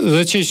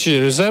the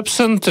teacher is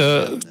absent,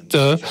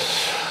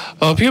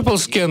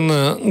 pupils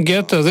can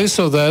get this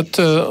or that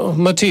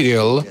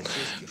material.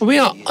 We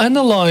are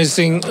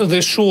analyzing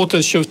the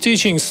shortage of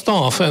teaching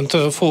staff, and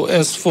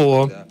as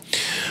for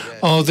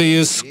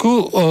the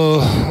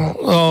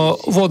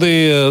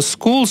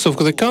schools of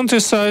the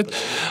countryside,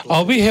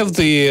 we have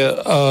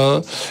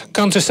the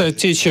countryside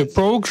teacher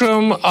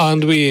program,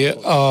 and we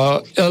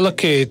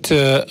allocate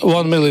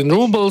 1 million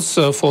rubles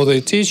for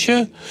the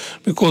teacher,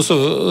 because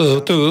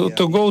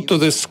to go to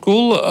the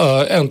school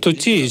and to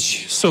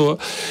teach. So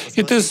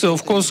it is,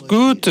 of course,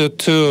 good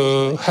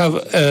to have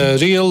a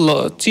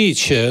real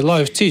teacher,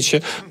 live teacher,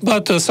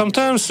 but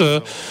sometimes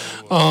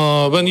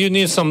when you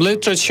need some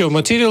literature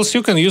materials,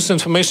 you can use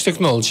information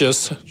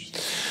technologies.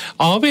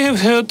 We have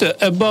heard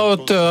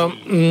about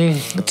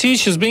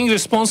teachers being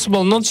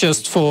responsible not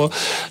just for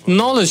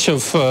knowledge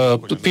of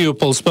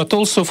pupils, but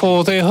also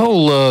for their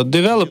whole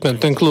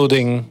development,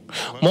 including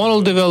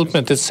moral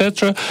development,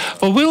 etc.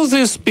 Will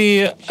this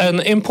be an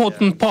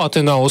important part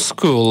in our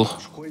school?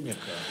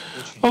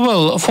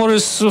 Well,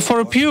 for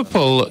a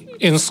pupil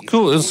in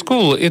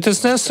school, it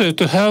is necessary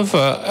to have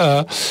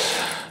a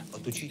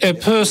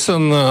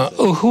person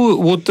who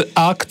would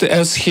act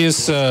as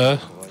his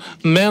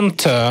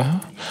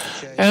mentor,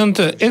 and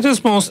it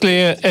is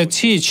mostly a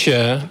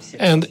teacher.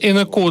 And in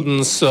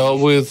accordance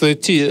with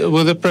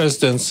the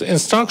president's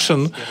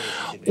instruction,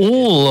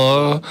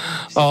 all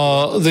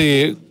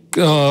the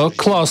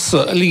class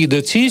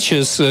leader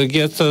teachers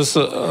get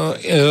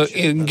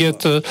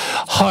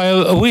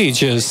higher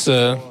wages,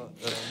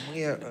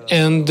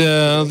 and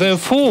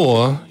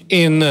therefore,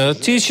 in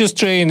teachers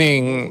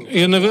training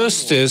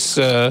universities,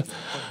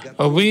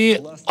 we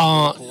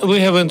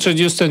have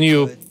introduced a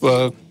new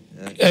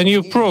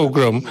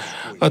program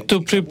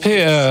to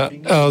prepare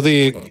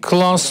the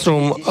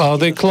classroom,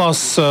 the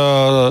class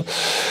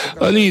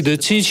leader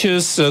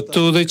teachers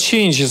to the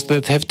changes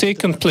that have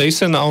taken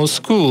place in our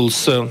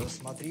schools.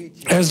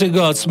 As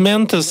regards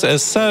mentors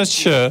as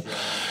such,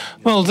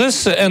 well,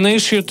 this is an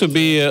issue to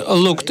be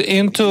looked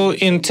into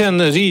in 10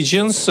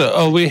 regions.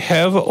 We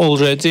have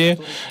already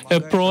a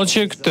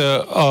project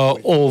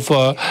of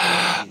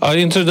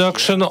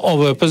introduction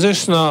of a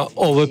position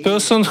of a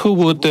person who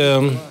would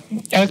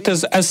act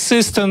as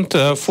assistant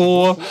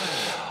for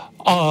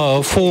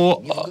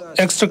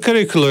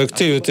extracurricular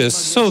activities,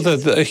 so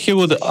that he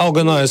would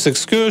organize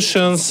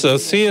excursions,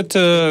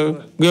 theater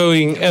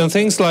going, and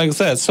things like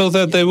that, so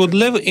that they would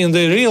live in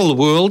the real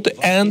world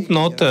and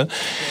not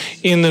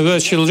in a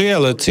virtual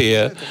reality.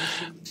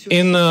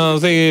 In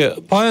the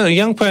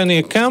Young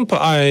Pioneer Camp,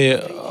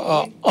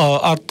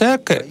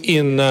 Artek,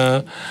 in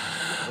the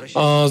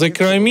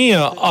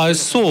Crimea, I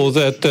saw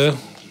that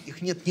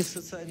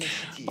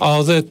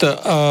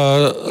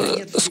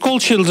school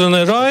children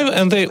arrive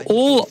and they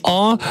all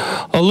are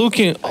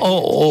looking,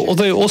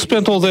 they all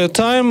spend all their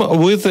time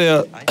with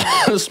their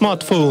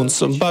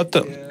smartphones, but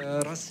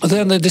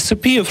then they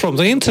disappear from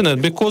the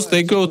internet because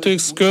they go to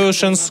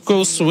excursions,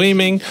 go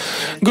swimming,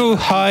 go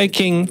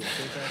hiking.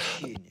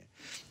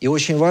 They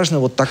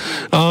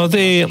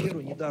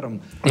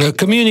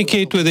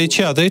communicate with each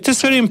other. It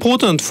is very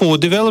important for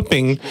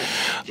developing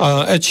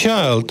a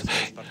child.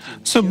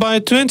 So by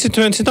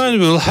 2029, we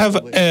will have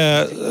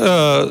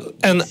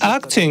an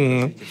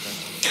acting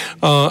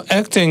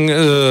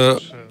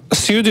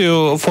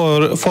studio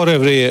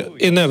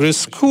in every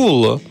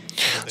school.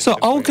 So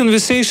our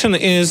conversation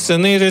is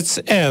near its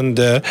end,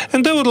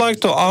 and I would like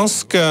to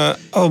ask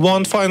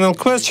one final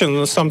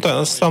question,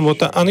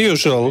 somewhat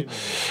unusual.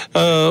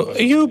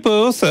 You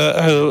both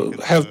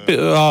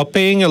are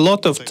paying a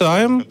lot of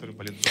time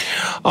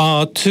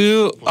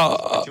to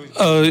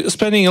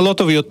spending a lot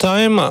of your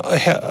time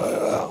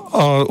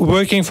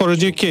working for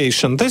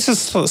education. This is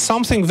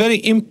something very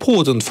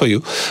important for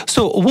you.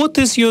 So what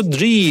is your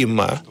dream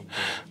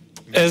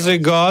as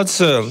regards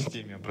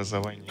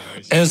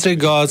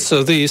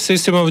the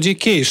system of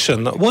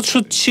education? What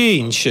should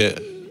change?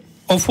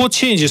 Of what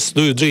changes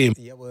do you dream?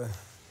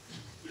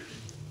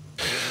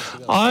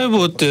 I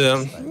would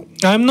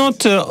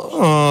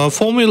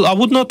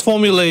not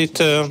formulate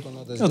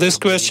this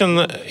question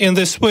in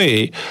this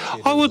way.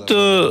 I would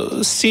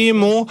see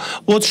more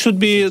what should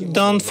be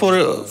done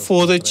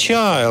for the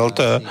child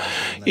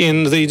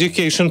in the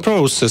education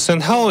process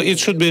and how it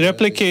should be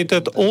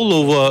replicated all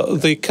over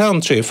the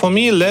country. For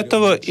me,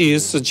 Letova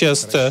is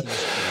just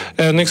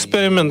an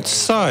experiment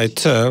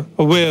site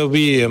where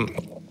we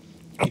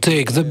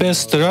take the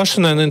best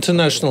Russian and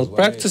international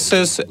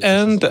practices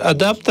and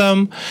adapt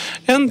them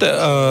and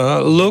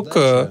look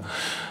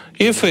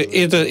if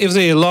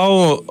they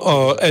allow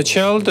a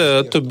child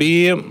to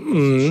be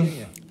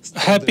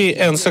happy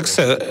and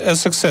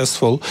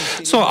successful.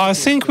 So I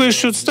think we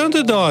should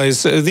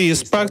standardize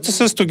these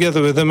practices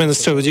together with the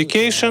Ministry of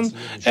Education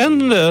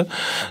and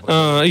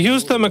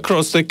use them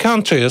across the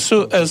country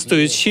so as to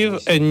achieve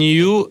a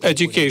new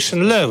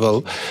education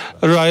level,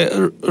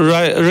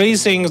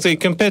 raising the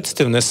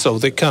competitiveness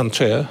of the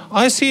country.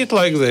 I see it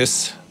like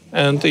this.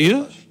 And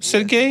you,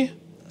 Sergei?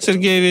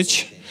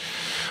 Sergeyevich?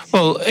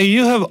 Well,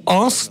 you have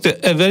asked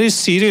a very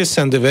serious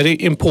and a very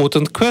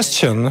important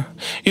question.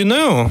 You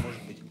know,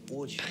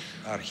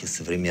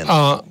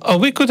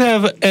 we could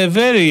have a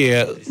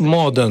very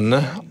modern,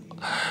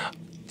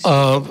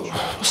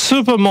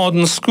 super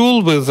modern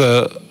school with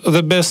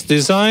the best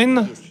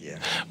design,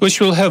 which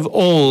will have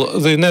all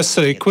the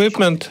necessary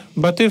equipment.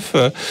 But if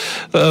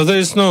there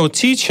is no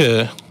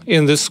teacher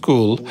in the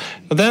school,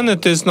 then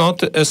it is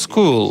not a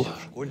school.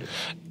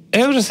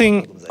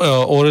 Everything,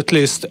 or at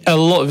least a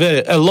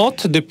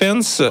lot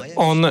depends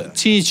on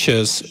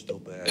teachers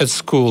at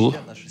school.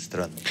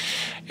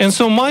 And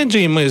so my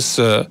dream is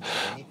for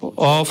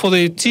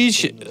the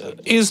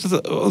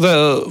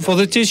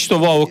teachers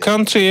of our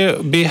country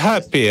be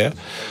happy.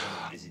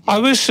 I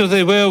wish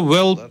they were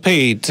well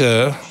paid.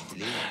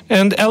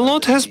 And a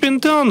lot has been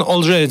done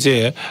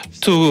already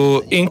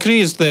to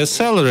increase their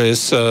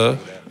salaries.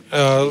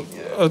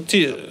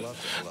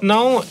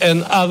 Now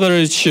an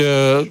average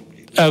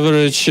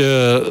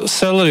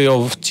salary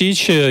of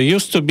teacher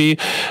used to be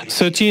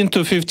 13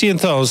 to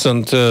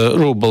 15,000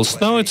 rubles.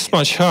 Now it's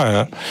much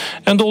higher.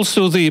 And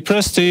also the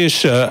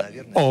prestige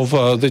of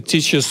the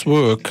teacher's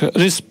work,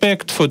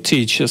 respect for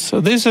teachers.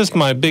 This is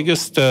my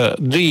biggest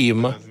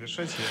dream.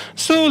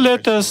 So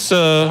let us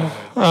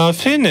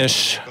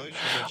finish.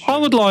 I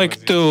would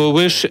like to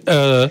wish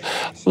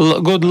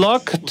good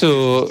luck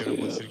to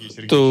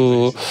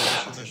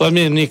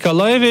Vadim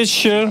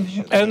Nikolaevich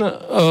and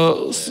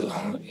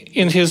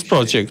in his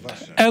project.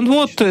 And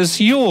what is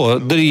your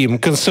dream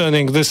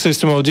concerning the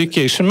system of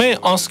education? May I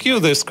ask you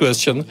this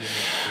question?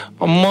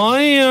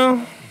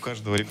 My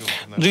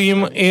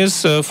dream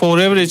is for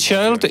every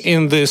child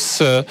in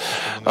this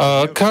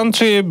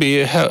country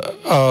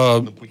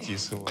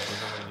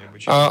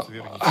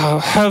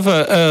have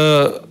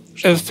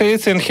a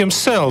faith in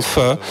himself,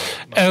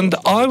 and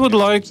I would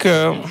like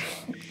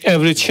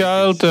every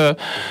child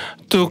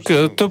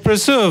to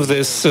preserve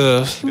this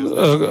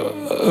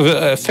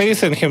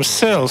faith in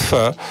himself,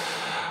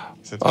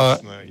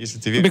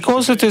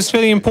 because it is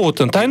very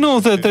important. I know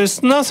that there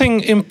is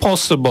nothing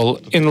impossible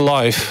in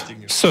life.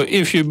 So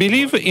if you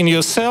believe in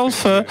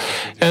yourself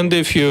and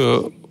if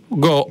you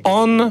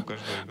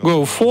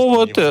go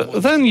forward,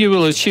 then you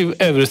will achieve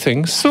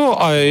everything. So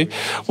I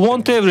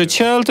want every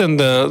child in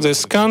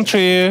this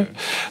country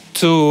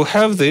to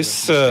have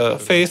this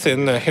faith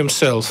in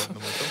himself.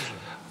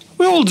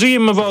 We all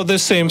dream about the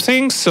same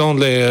things,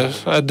 only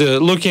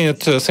looking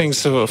at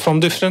things from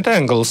different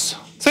angles.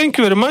 Thank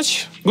you very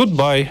much.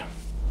 Goodbye.